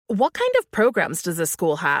What kind of programs does this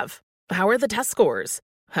school have? How are the test scores?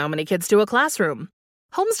 How many kids do a classroom?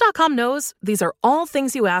 Homes.com knows these are all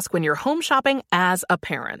things you ask when you're home shopping as a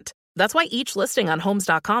parent. That's why each listing on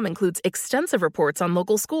Homes.com includes extensive reports on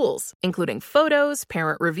local schools, including photos,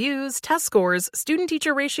 parent reviews, test scores,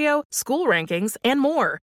 student-teacher ratio, school rankings, and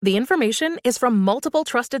more. The information is from multiple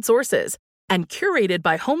trusted sources and curated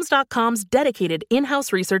by Homes.com's dedicated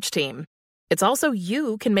in-house research team. It's also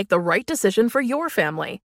you can make the right decision for your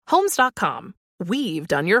family. Homes.com. We've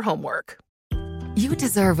done your homework. You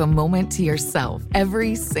deserve a moment to yourself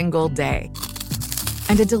every single day.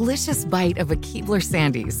 And a delicious bite of a Keebler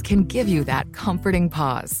Sandies can give you that comforting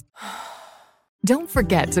pause. Don't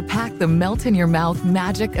forget to pack the melt-in-your-mouth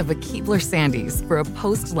magic of a Keebler Sandies for a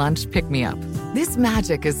post-lunch pick-me-up. This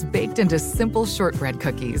magic is baked into simple shortbread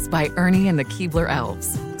cookies by Ernie and the Keebler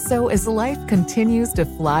Elves. So as life continues to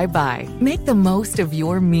fly by, make the most of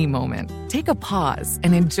your me moment. Take a pause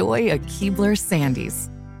and enjoy a Keebler Sandies.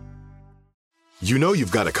 You know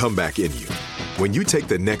you've got a comeback in you. When you take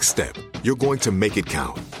the next step, you're going to make it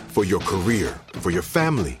count for your career, for your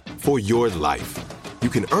family, for your life. You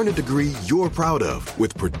can earn a degree you're proud of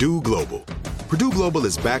with Purdue Global. Purdue Global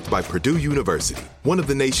is backed by Purdue University, one of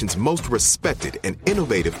the nation's most respected and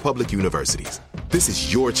innovative public universities. This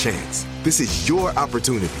is your chance. This is your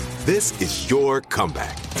opportunity. This is your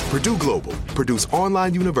comeback. Purdue Global, Purdue's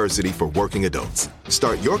online university for working adults.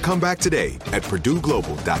 Start your comeback today at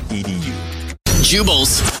purdueglobal.edu.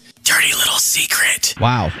 Jubal's dirty little secret.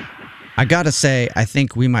 Wow. I got to say, I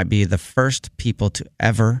think we might be the first people to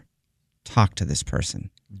ever talk to this person.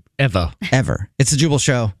 Ever. It's a Jubal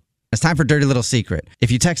show. It's time for Dirty Little Secret.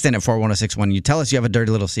 If you text in at 41061, you tell us you have a dirty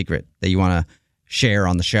little secret that you want to share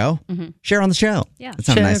on the show. Share on the show. Yeah. That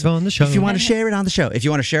sounds nice. On the show. If you want to share it on the show. If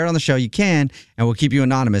you want to share it on the show, you can, and we'll keep you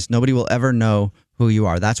anonymous. Nobody will ever know who you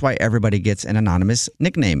are. That's why everybody gets an anonymous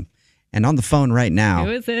nickname. And on the phone right now,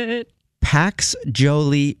 Who is it? Pax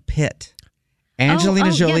Jolie Pitt. Angelina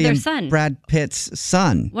yeah, Jolie their and son. Brad Pitt's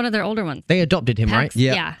son. One of their older ones. They adopted him, Pax, right?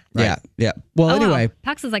 Yeah. Yeah. Well, Oh, wow. anyway,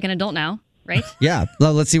 Pax is like an adult now, right? yeah.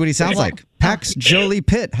 Well, let's see what he sounds like. Pax Jolie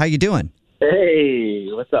Pitt, how you doing? Hey,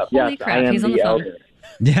 what's up? Holy Yes, crap, I am he's on the the phone. elder.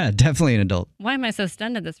 Yeah, definitely an adult. Why am I so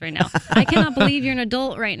stunned at this right now? I cannot believe you're an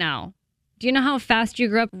adult right now. Do you know how fast you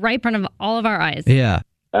grew up right in front of all of our eyes? Yeah.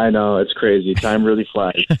 I know, it's crazy. Time really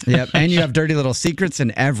flies. Yep. And you have dirty little secrets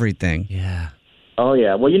and everything. Yeah. Oh,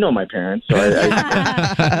 yeah. Well, you know my parents. So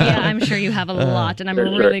Yeah, I'm sure you have a lot, and I'm Sure.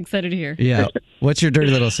 really excited to hear. Yeah. What's your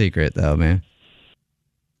dirty little secret, though, man?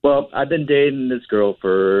 Well, I've been dating this girl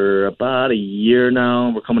for about a year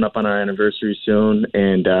now. We're coming up on our anniversary soon,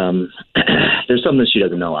 and there's something that she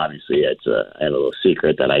doesn't know, obviously. I have a little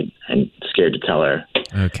secret that I'm scared to tell her.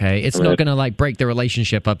 Okay. It's not going to, like, break the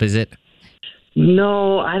relationship up, is it?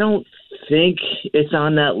 No, I don't think it's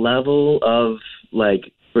on that level of,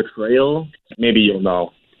 like, betrayal. Maybe you'll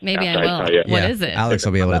know. Maybe I after will. tell you. What Yeah, is it? Alex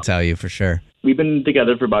will be able to tell you for sure. We've been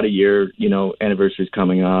together for about a year, anniversary's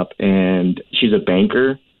coming up, and she's a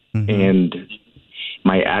banker, and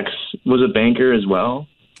my ex was a banker as well.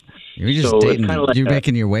 You're just So it's dating. kinda like You're a-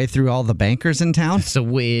 making your way through all the bankers in town? It's a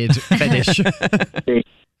weird fetish.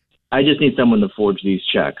 I just need someone to forge these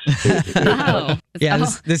checks. Oh. Yeah,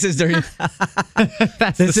 Oh. this is dirty.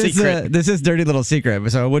 That's the This is secret. this is dirty little secret.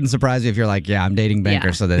 So it wouldn't surprise you if you're like, yeah, I'm dating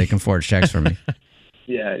bankers Yeah. so that they can forge checks for me.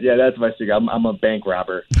 Yeah, that's my secret. I'm a bank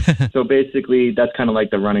robber. So basically, that's kind of like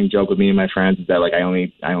the running joke with me and my friends is that like I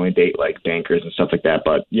only date like bankers and stuff like that.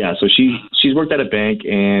 But yeah, so she's worked at a bank,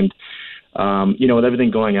 and with everything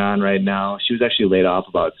going on right now, she was actually laid off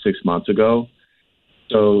about 6 months ago.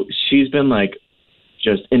 So she's been like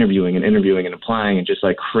just interviewing and applying and just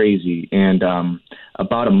like crazy. And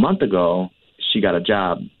about a month ago, she got a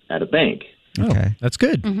job at a bank. Okay. That's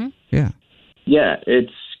good. Mm-hmm. Yeah. Yeah,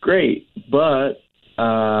 it's great, but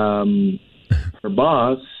her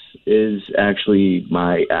boss is actually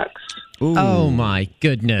my ex. Ooh. Oh, my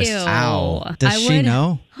goodness. Ew. Ow. Does I she would-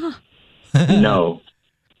 know? No.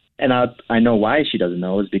 And I know why she doesn't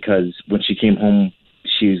know is because when she came home,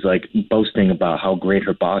 she's like boasting about how great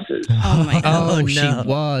her boss is. Oh, my God. Oh, no. she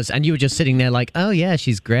was. And you were just sitting there like, oh, yeah,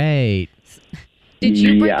 she's great. Did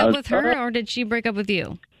you break Yeah, I up was- with her, or did she break up with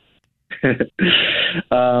you?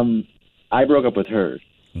 I broke up with her.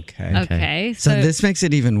 Okay. Okay. So this makes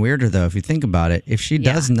it even weirder, though, if you think about it. If she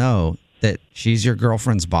does know that she's your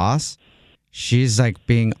girlfriend's boss, she's like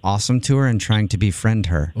being awesome to her and trying to befriend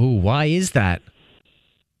her. Oh, why is that?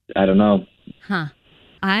 I don't know. Huh.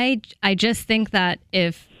 I just think that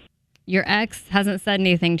if your ex hasn't said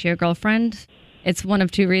anything to your girlfriend, it's one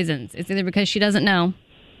of two reasons. It's either because she doesn't know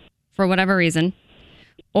for whatever reason,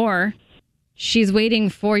 or she's waiting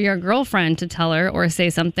for your girlfriend to tell her or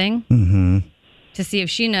say something to see if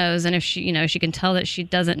she knows. And if she can tell that she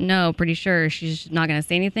doesn't know, pretty sure she's not going to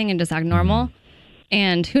say anything and just act normal.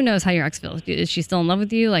 And who knows how your ex feels? Is she still in love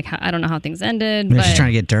with you? Like, I don't know how things ended. Maybe but she's trying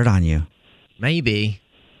to get dirt on you. Maybe.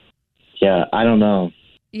 Yeah, I don't know.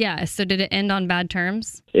 Yeah. So did it end on bad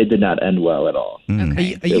terms? It did not end well at all.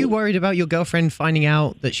 Okay. Are you worried about your girlfriend finding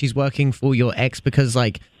out that she's working for your ex? Because,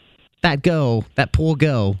 like, that poor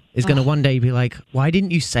girl, is going to one day be like, why didn't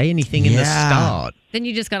you say anything in the start? Then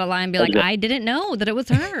you just got to lie and be like, I didn't know that it was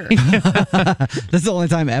her. That's the only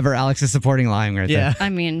time ever Alex is supporting lying right there. I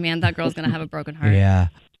mean, man, that girl's going to have a broken heart. Yeah.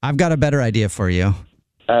 I've got a better idea for you.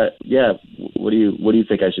 Yeah. What do you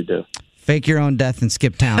think I should do? Fake your own death and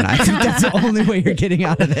skip town. I think that's the only way you're getting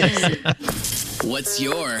out of this. What's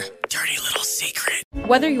your dirty little secret?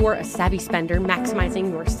 Whether you're a savvy spender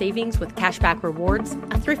maximizing your savings with cashback rewards,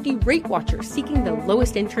 a thrifty rate watcher seeking the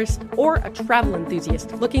lowest interest, or a travel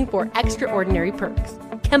enthusiast looking for extraordinary perks,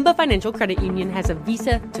 Kemba Financial Credit Union has a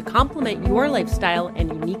visa to complement your lifestyle and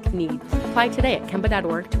unique needs. Apply today at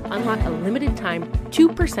Kemba.org to unlock a limited time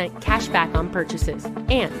 2% cash back on purchases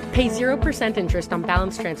and pay 0% interest on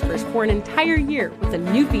balance transfers for an entire year with a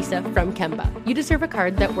new visa from Kemba. You deserve a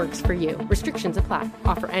card that works for you. Restrictions apply.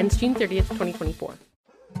 Offer ends June 30th, 2024.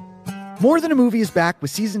 More Than a Movie is back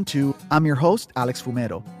with Season 2. I'm your host, Alex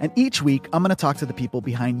Fumero, and each week I'm going to talk to the people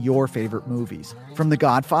behind your favorite movies. From The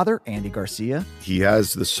Godfather, Andy Garcia. He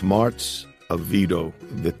has the smarts of Vito,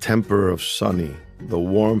 the temper of Sonny, the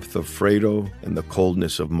warmth of Fredo, and the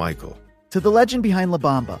coldness of Michael. To the legend behind La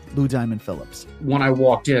Bamba, Lou Diamond Phillips. When I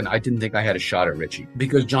walked in, I didn't think I had a shot at Richie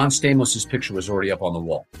because John Stamos' picture was already up on the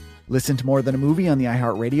wall. Listen to More Than a Movie on the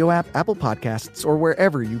iHeartRadio app, Apple Podcasts, or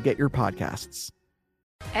wherever you get your podcasts.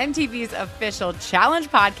 MTV's official Challenge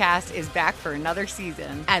podcast is back for another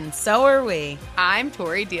season. And so are we. I'm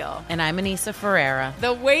Tori Deal. And I'm Anissa Ferreira.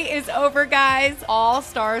 The wait is over, guys. All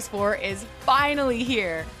Stars 4 is finally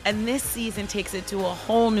here. And this season takes it to a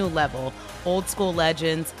whole new level. Old school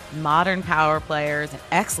legends, modern power players, and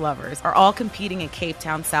ex-lovers are all competing in Cape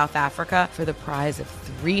Town, South Africa for the prize of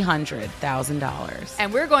 $300,000.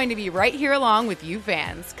 And we're going to be right here along with you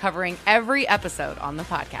fans, covering every episode on the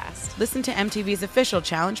podcast. Listen to MTV's official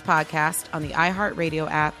Challenge podcast on the iHeartRadio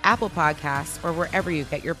app, Apple Podcasts, or wherever you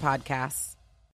get your podcasts.